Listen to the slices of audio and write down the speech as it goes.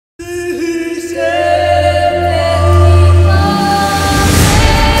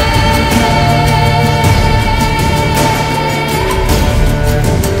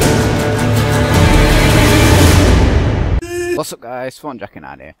What's up guys,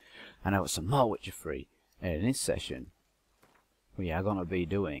 Jack9 here, and I got some more Witcher 3, and in this session we are going to be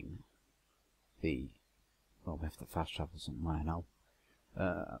doing the, well, we have to fast travel somewhere now.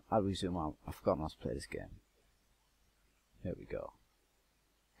 I'll resume out, I've forgotten how to play this game. Here we go.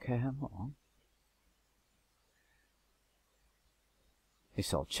 Come on.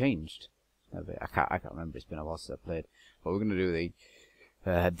 It's all changed. I can't remember, it's been a while since I played. But we're going to do the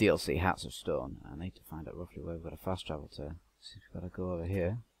DLC Hearts of Stone. I need to find out roughly where we've got to fast travel to. See if we've got to go over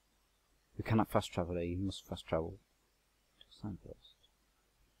here. We cannot fast travel there, you must fast travel to a signpost.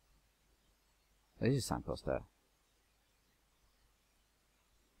 There is a signpost there.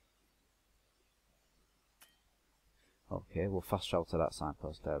 Okay, we'll fast travel to that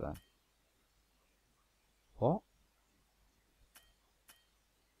signpost there then. What?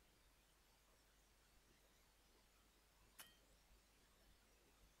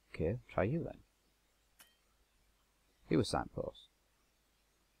 Okay, try you then. He was signpost.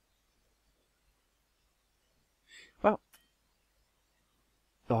 Well,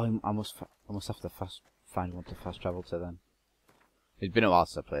 oh, I must have to find one to fast travel to then. It's been a while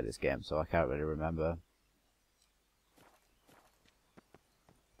since I played this game, so I can't really remember.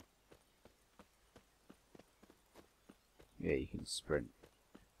 Yeah, you can sprint.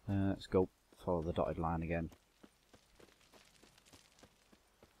 Let's go follow the dotted line again.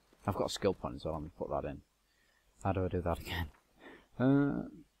 I've got a skill point as well, I'm going to put that in. How do I do that again?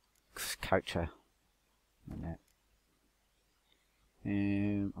 Character.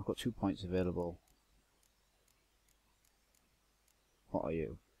 I've got 2 points available. What are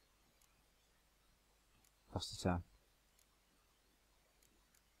you? That's the time.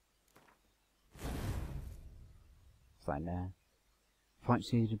 Fine there.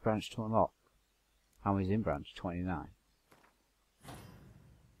 Points needed in branch to unlock. How many's in branch? 29.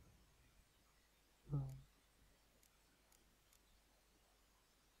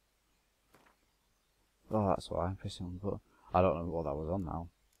 Oh, that's why I'm pressing on the button. I don't know what that was on now.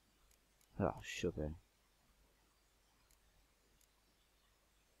 Oh, sugar.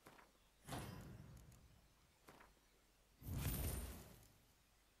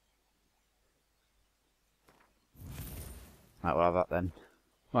 Right, we'll have that then.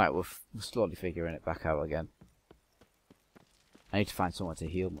 Right, we're slowly figuring it back out again. I need to find someone to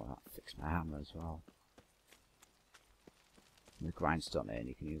heal more. Fix my hammer as well. And the grindstone here, and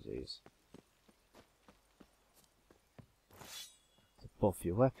you can use these. To buff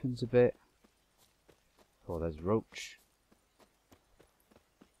your weapons a bit. Oh, there's Roach.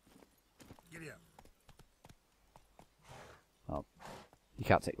 Oh, you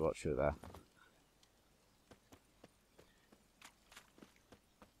can't take Roach through there.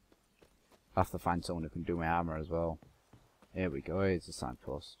 I have to find someone who can do my armor as well. Here we go, here's the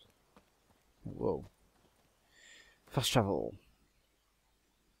signpost. Whoa. Fast travel.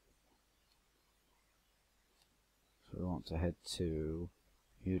 So we want to head to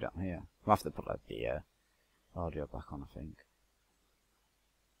you down here. We'll have to put the audio back on, I think.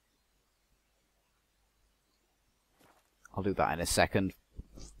 I'll do that in a second.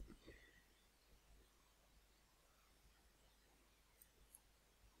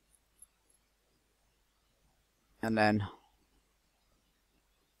 And then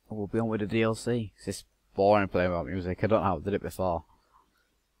we'll be on with the DLC. It's just boring playing without music. I don't know how I did it before.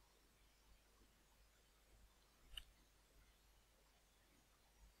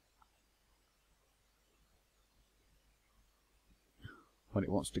 When it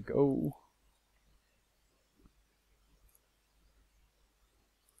wants to go.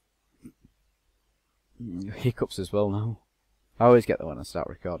 Hiccups as well now. I always get that when I start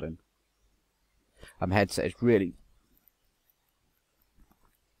recording. And my headset is really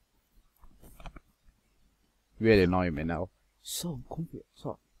annoying me now. So uncomfy.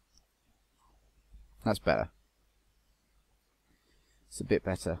 So that's better. It's a bit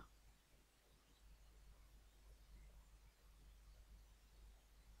better.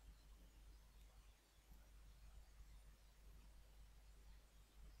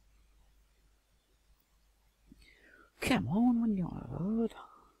 Come on when you're on the road.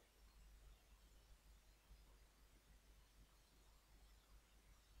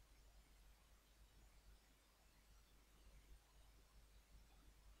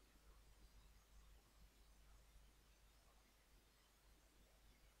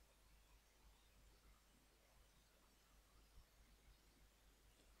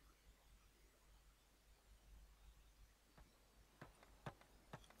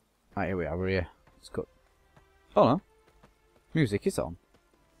 Right, here we are, we're here. It's good. Oh no. Music is on.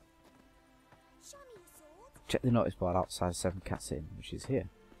 Check the notice board outside 7 Cats Inn, which is here.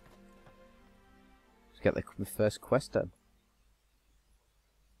 Let's get the first quest done.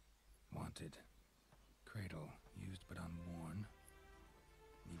 wanted. Cradle, used but unworn.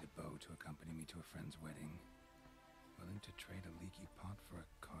 Need a bow to accompany me to a friend's wedding. Willing to trade a leaky pot for a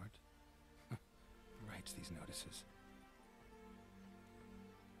cart? Writes these notices.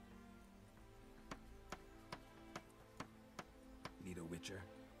 Need a witcher?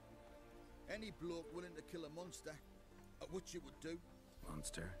 Any bloke willing to kill a monster, what you would do.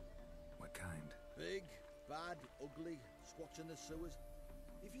 Monster? What kind? Big, bad, ugly, squats in the sewers.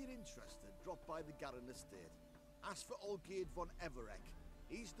 If you're interested, drop by the Garren estate. Ask for Olgierd von Everek.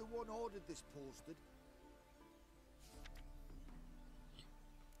 He's the one ordered this posted.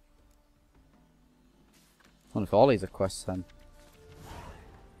 Wonder if all these are quests then.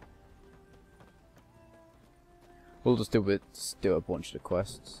 We'll just do a bunch of the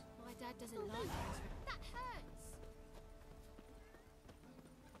quests. My dad doesn't like those. That hurts.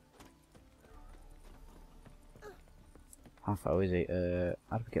 How far is it?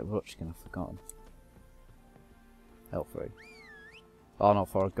 How do we get Ruchkin? I've forgotten. L3. Oh no,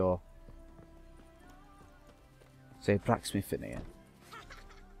 before I go. Say blacksmith in here.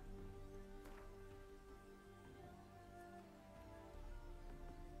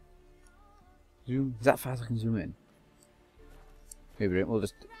 Zoom. Is that fast I can zoom in? Maybe we'll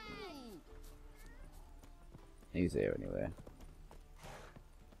just he's there anyway.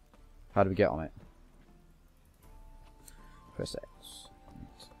 How do we get on it? Press X.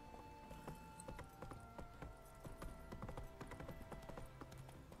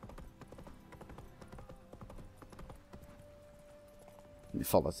 It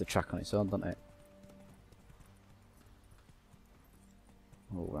follows the track on its own, doesn't it?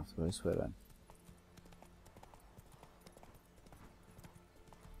 Oh, we'll have to go this way then.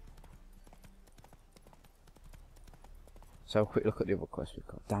 So, quick look at the other quest we've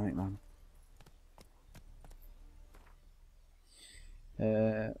got. Damn it, man.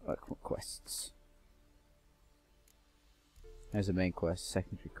 Right, quests. There's the main quest,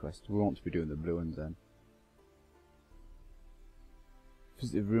 secondary quest. We want to be doing the blue ones then.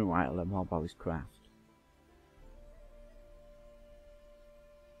 Visit the room where I learn more about his craft.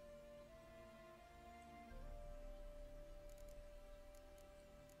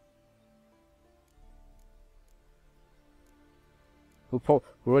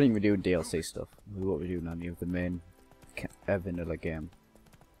 We're only going to be doing DLC stuff. We won't be doing any of the main vanilla game.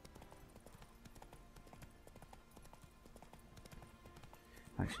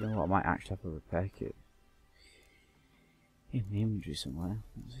 Actually, you know what? I might actually have a repair kit in the inventory somewhere.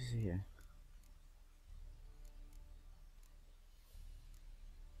 What's this here?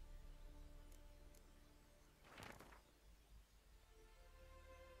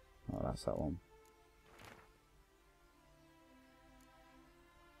 Oh, that's that one.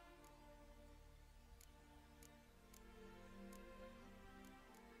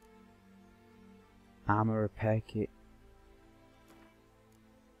 Armor repair kit.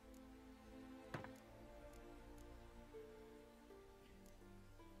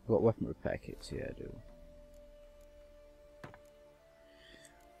 What weapon repair kits? Yeah, I do.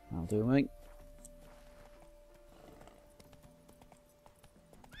 I'll do, mate.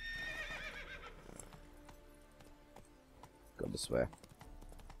 Go this way.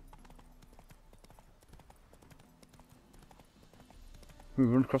 Can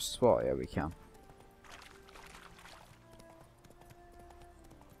we run across this water? Yeah, we can.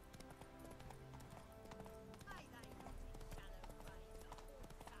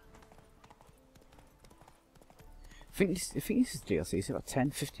 I think this is DLC. Is it about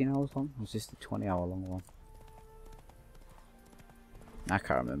 10-15 hours long? Or is this the 20-hour long one? I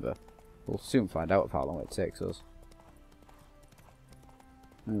can't remember. We'll soon find out of how long it takes us.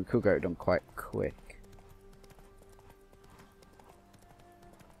 And we could get it done quite quick.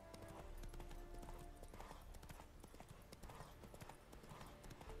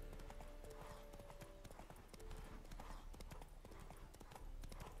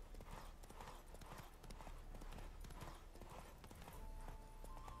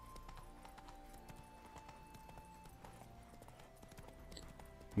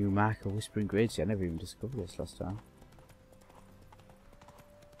 New marker, Whispering Grades. I never even discovered this last time.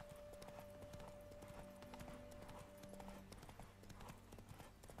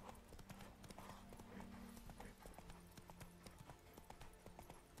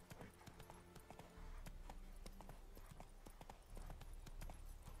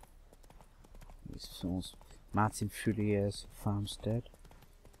 This sounds Martin Furier's farmstead.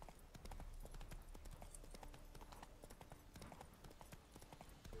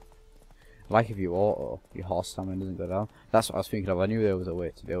 Like if you auto, your horse stamina doesn't go down. That's what I was thinking of. I knew there was a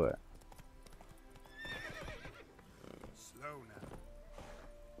way to do it. Slow now.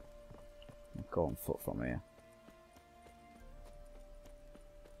 Go on foot from here.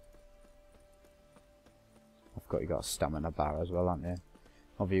 I've got you got a stamina bar as well, haven't you?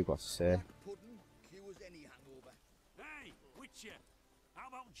 What have you got to say? Pudding cures any hangover. Hey, Witcher, how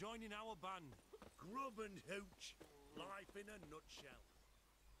about joining our band? Grub and hooch, life in a nutshell.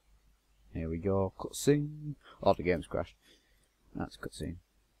 Here we go, cutscene. Oh, the game's crashed. That's cutscene.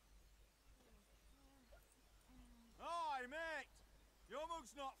 Hi, mate. Your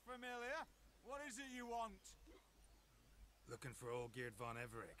mug's not familiar. What is it you want? Looking for Olgierd von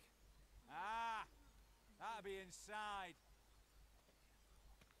Everec. Ah, that'll be inside.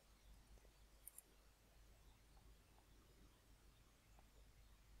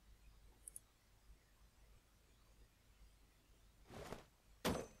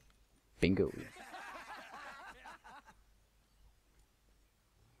 Bingo.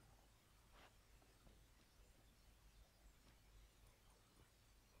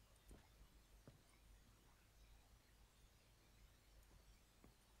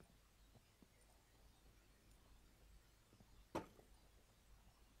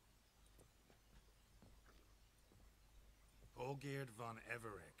 Olgierd von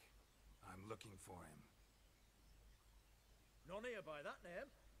Everec. I'm looking for him. None here by that name.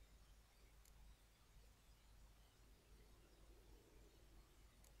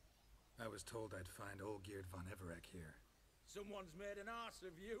 I was told I'd find Olgierd von Everec here. Someone's made an arse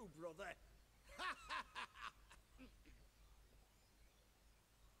of you, brother.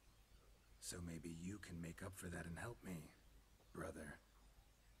 So maybe you can make up for that and help me, brother.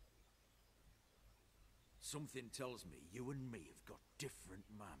 Something tells me you and me have got different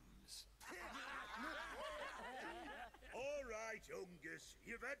mums. All right, Ungus,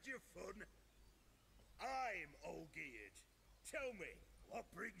 you've had your fun. I'm Olgierd. Tell me, what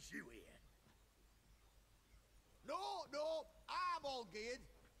brings you here? No, I'm all geared.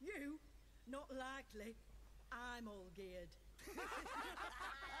 You? Not likely. I'm all geared.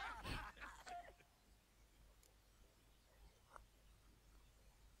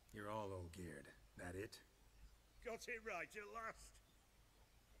 You're all Olgierd. That it? Got it right at last.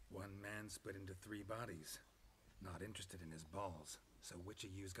 One man split into 3 bodies. Not interested in his balls, so which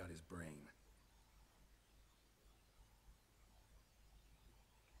of you's got his brain?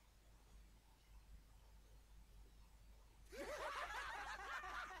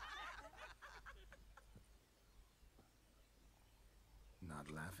 Not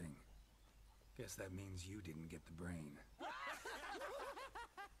laughing. Guess that means you didn't get the brain.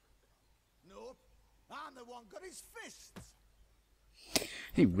 Nope, I'm the one got his fists.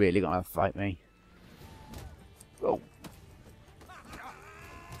 He really gonna fight me? Oh.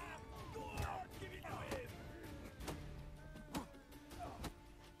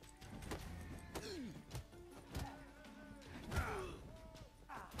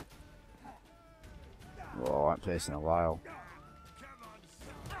 Oh, I haven't played this in a while.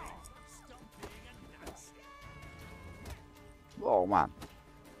 Oh man.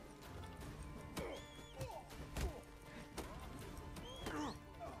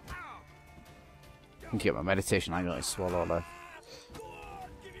 I can get my meditation, I'm gonna swallow though.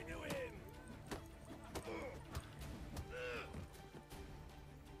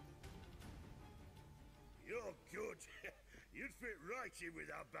 You're good. You'd fit right in with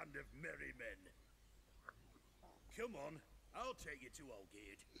our band of merry men. Come on, I'll take you to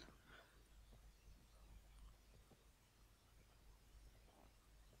Olgierd.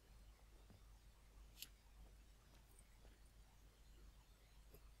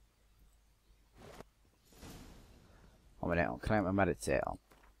 I mean, can I have my meditator?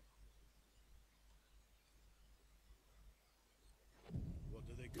 What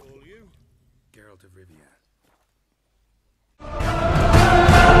do they call you? Geralt of Rivia.